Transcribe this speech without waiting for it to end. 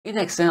In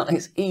Excel,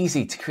 it's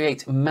easy to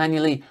create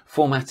manually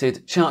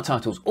formatted chart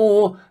titles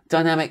or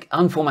dynamic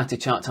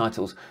unformatted chart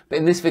titles. But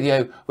in this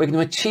video, we're going to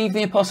achieve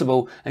the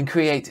impossible and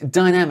create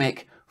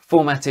dynamic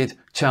formatted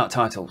chart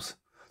titles.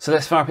 So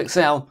let's fire up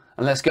Excel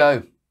and let's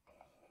go.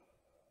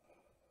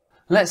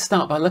 Let's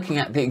start by looking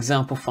at the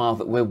example file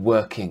that we're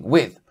working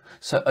with.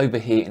 So over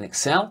here in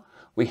Excel,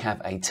 we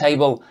have a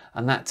table,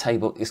 and that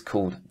table is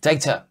called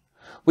data.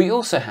 We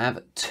also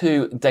have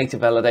two data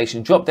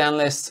validation drop-down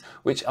lists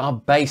which are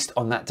based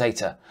on that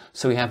data.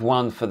 So we have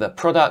one for the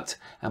product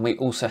and we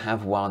also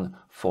have one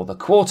for the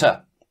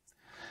quarter.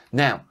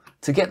 Now,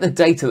 to get the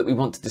data that we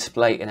want to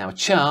display in our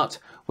chart,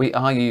 we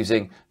are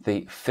using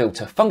the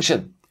filter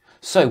function.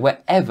 So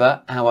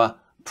wherever our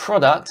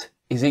product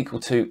is equal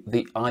to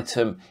the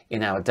item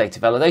in our data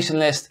validation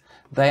list,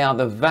 they are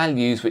the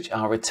values which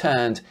are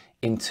returned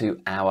into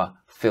our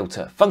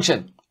filter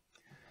function.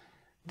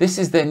 This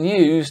is then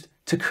used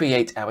to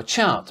create our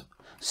chart.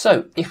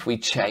 So if we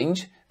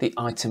change the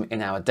item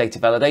in our data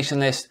validation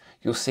list,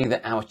 you'll see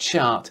that our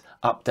chart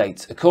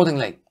updates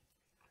accordingly.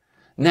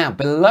 Now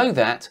below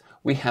that,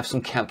 we have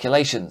some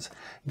calculations.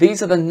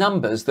 These are the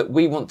numbers that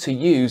we want to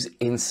use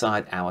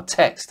inside our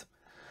text.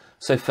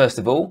 So first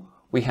of all,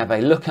 we have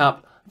a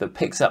lookup that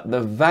picks up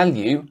the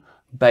value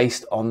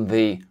based on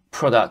the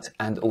product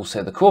and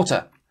also the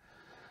quarter.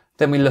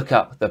 Then we look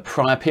up the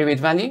prior period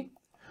value.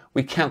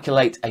 We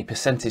calculate a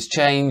percentage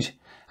change,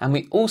 and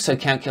we also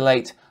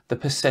calculate the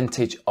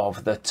percentage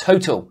of the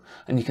total.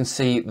 And you can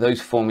see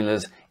those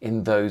formulas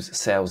in those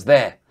cells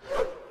there.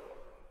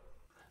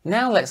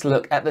 Now let's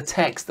look at the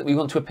text that we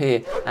want to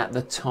appear at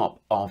the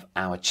top of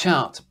our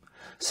chart.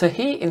 So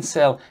here in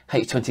cell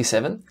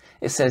H27,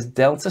 it says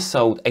Delta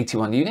sold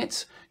 81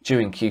 units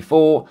during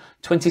Q4,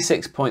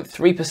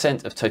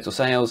 26.3% of total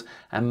sales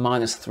and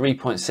minus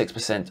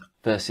 3.6%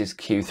 versus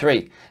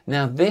Q3.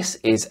 Now this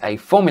is a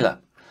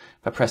formula.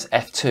 If I press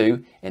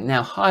F2, it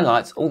now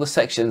highlights all the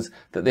sections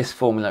that this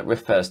formula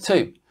refers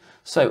to.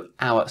 So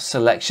our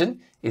selection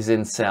is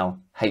in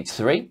cell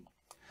H3.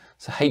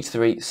 So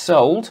H3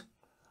 sold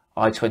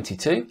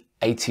I22,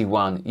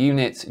 81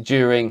 units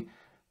during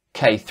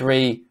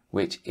K3,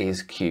 which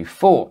is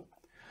Q4.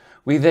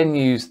 We then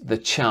use the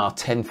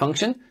char10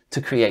 function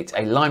to create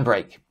a line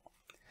break.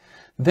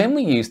 Then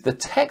we use the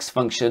text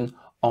function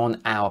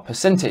on our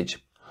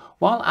percentage.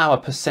 While our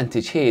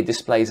percentage here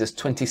displays as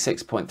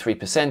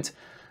 26.3%,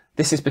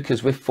 this is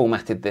because we've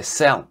formatted this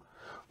cell.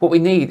 What we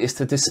need is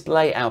to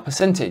display our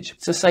percentage,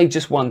 so say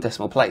just one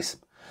decimal place.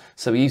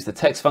 So we use the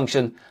text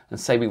function and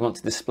say we want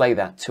to display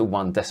that to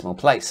one decimal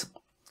place.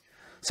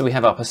 So we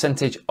have our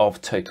percentage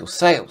of total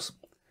sales.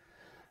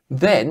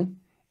 Then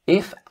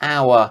if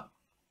our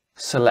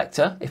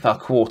selector, if our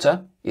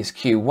quarter is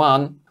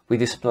Q1, we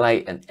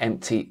display an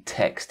empty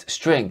text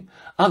string.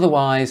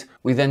 Otherwise,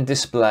 we then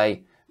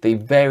display the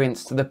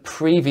variance to the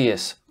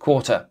previous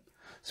quarter.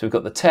 So we've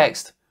got the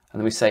text, and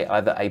then we say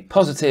either a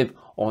positive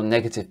or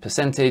negative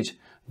percentage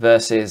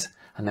versus,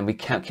 and then we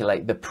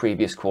calculate the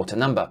previous quarter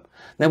number.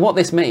 Now what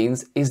this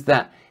means is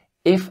that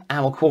if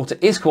our quarter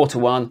is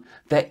Q1,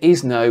 there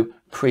is no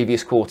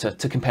previous quarter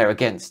to compare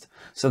against.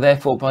 So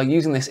therefore, by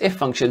using this if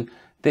function,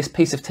 this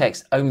piece of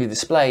text only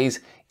displays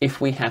if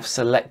we have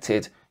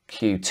selected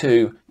Q2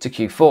 to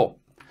Q4.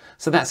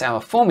 So that's our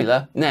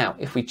formula. Now,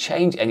 if we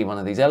change any one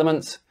of these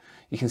elements,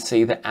 you can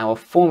see that our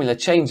formula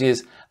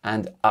changes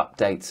and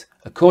updates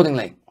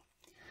accordingly.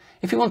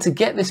 If we want to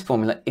get this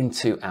formula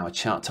into our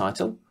chart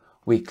title,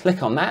 we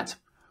click on that,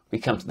 we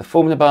come to the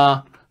formula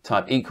bar,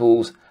 type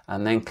equals,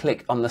 and then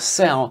click on the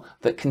cell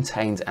that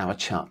contains our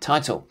chart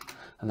title,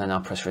 and then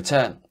I'll press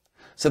return.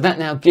 So that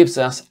now gives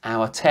us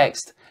our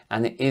text,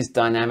 and it is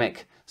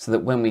dynamic, so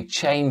that when we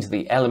change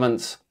the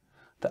elements,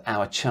 that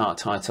our chart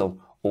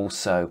title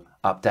also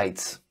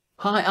updates.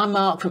 Hi, I'm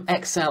Mark from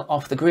Excel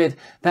Off the Grid.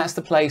 That's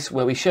the place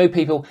where we show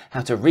people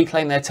how to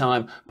reclaim their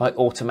time by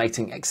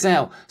automating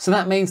Excel. So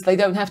that means they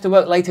don't have to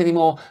work late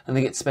anymore and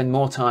they get to spend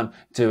more time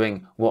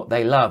doing what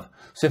they love.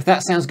 So if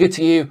that sounds good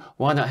to you,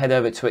 why not head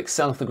over to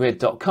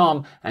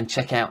exceloffthegrid.com and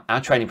check out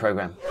our training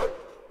program.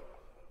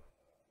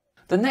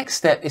 The next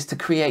step is to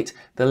create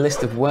the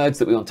list of words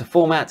that we want to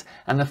format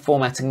and the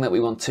formatting that we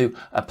want to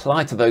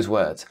apply to those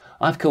words.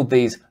 I've called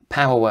these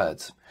power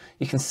words.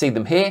 You can see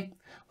them here.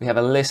 We have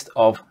a list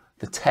of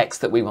the text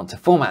that we want to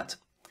format,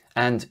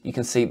 and you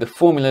can see the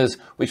formulas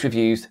which we've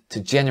used to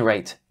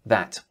generate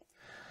that.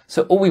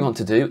 So all we want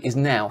to do is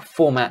now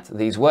format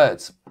these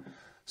words.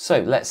 So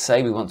let's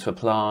say we want to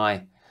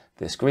apply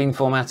this green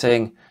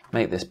formatting,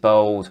 make this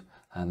bold,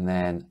 and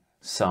then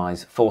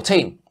size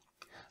 14.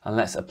 And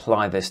let's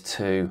apply this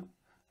to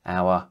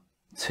our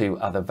two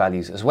other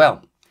values as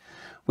well.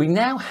 We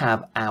now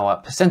have our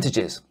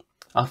percentages.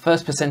 Our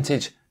first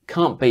percentage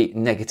can't be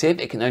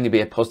negative, it can only be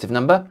a positive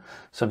number,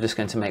 so I'm just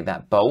going to make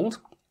that bold.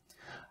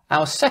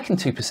 Our second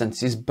two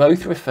percentages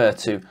both refer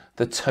to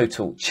the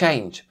total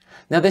change.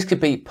 Now this could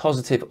be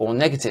positive or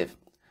negative.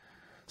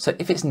 So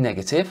if it's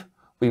negative,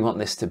 we want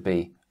this to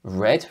be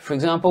red, for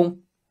example,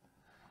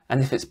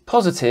 and if it's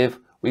positive,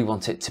 we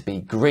want it to be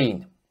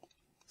green.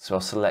 So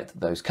I'll select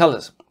those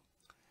colours.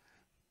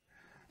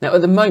 Now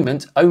at the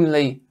moment,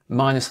 only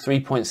minus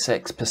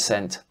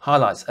 3.6%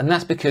 highlights, and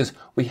that's because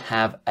we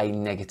have a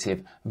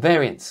negative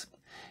variance.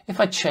 If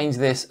I change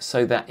this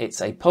so that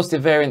it's a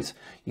positive variance,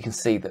 you can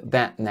see that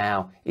that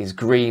now is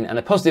green and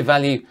a positive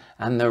value,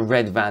 and the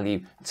red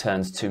value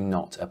turns to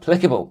not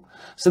applicable.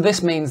 So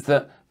this means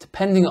that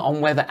depending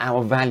on whether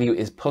our value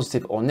is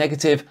positive or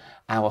negative,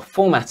 our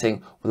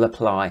formatting will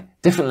apply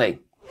differently.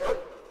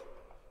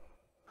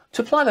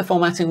 To apply the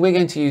formatting, we're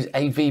going to use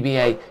a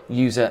VBA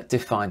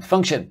user-defined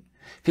function.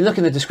 If you look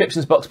in the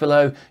descriptions box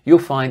below, you'll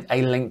find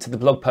a link to the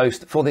blog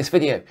post for this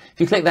video. If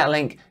you click that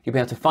link, you'll be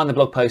able to find the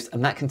blog post,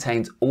 and that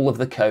contains all of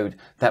the code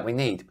that we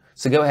need.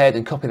 So go ahead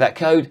and copy that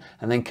code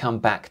and then come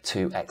back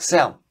to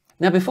Excel.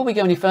 Now, before we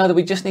go any further,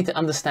 we just need to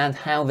understand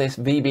how this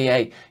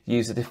VBA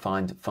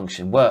user-defined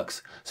function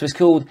works. So it's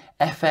called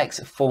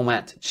FX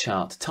Format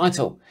Chart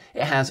Title.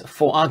 It has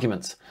 4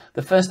 arguments.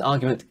 The first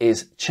argument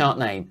is chart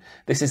name.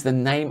 This is the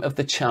name of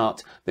the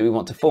chart that we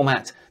want to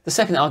format. The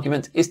second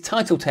argument is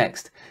title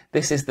text.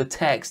 This is the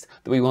text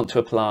that we want to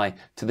apply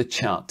to the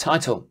chart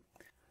title.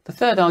 The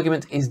third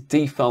argument is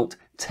default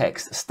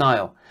text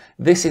style.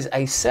 This is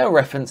a cell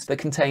reference that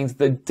contains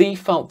the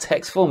default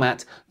text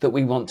format that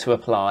we want to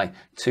apply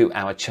to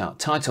our chart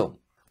title.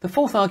 The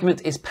fourth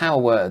argument is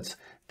power words.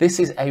 This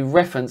is a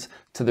reference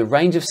to the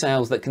range of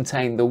cells that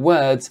contain the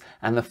words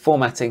and the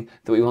formatting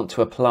that we want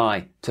to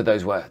apply to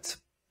those words.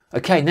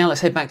 Okay, now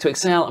let's head back to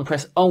Excel and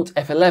press Alt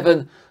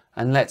F11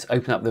 and let's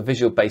open up the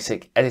Visual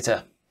Basic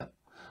editor.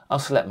 I'll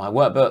select my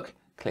workbook,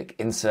 click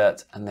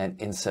Insert, and then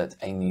insert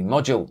a new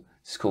module.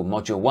 It's called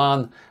Module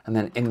 1, and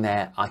then in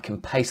there I can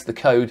paste the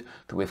code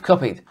that we've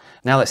copied.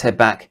 Now let's head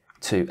back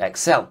to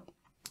Excel.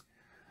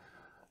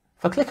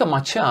 If I click on my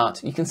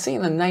chart, you can see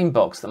in the name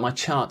box that my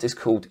chart is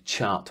called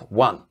Chart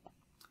 1.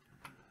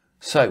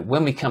 So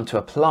when we come to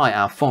apply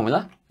our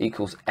formula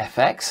equals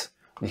FX,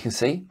 you can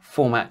see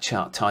Format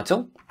Chart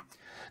Title.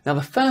 Now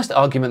the first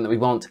argument that we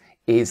want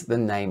is the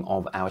name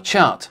of our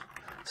chart.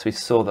 So we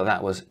saw that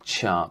that was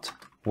Chart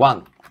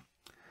 1.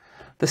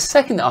 The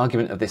second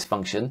argument of this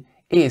function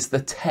is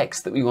the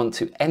text that we want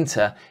to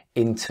enter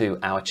into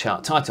our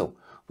chart title.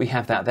 We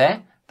have that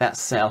there, that's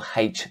cell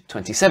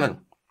H27.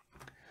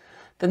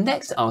 The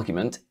next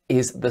argument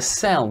is the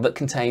cell that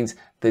contains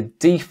the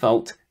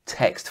default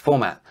text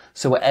format.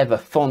 So whatever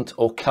font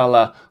or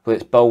color, whether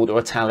it's bold or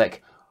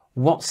italic,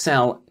 what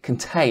cell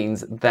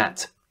contains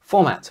that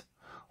format?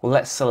 Well,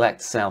 let's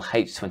select cell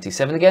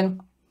H27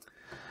 again.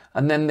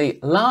 And then the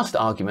last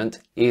argument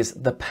is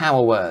the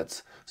power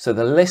words. So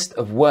the list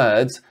of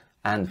words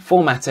and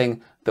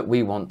formatting that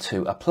we want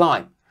to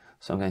apply.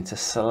 So I'm going to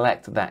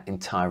select that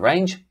entire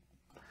range.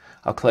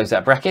 I'll close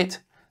that bracket.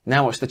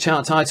 Now watch the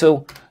chart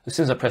title. As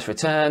soon as I press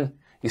return,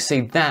 you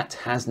see that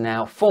has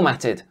now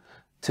formatted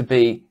to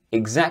be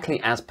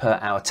exactly as per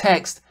our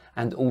text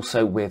and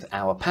also with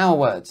our power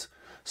words.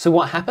 So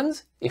what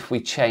happens if we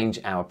change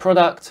our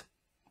product?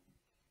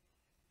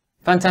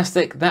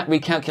 Fantastic, that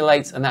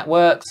recalculates and that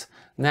works.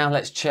 Now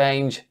let's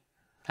change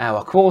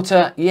our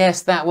quarter.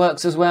 Yes, that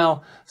works as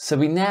well. So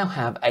we now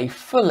have a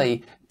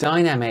fully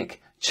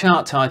dynamic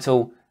chart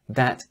title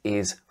that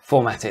is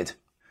formatted.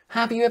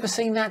 Have you ever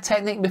seen that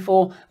technique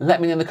before?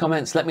 Let me know in the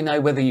comments. Let me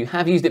know whether you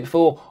have used it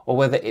before or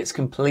whether it's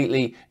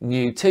completely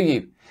new to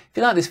you. If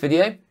you like this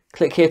video,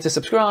 click here to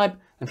subscribe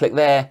and click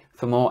there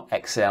for more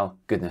Excel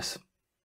goodness.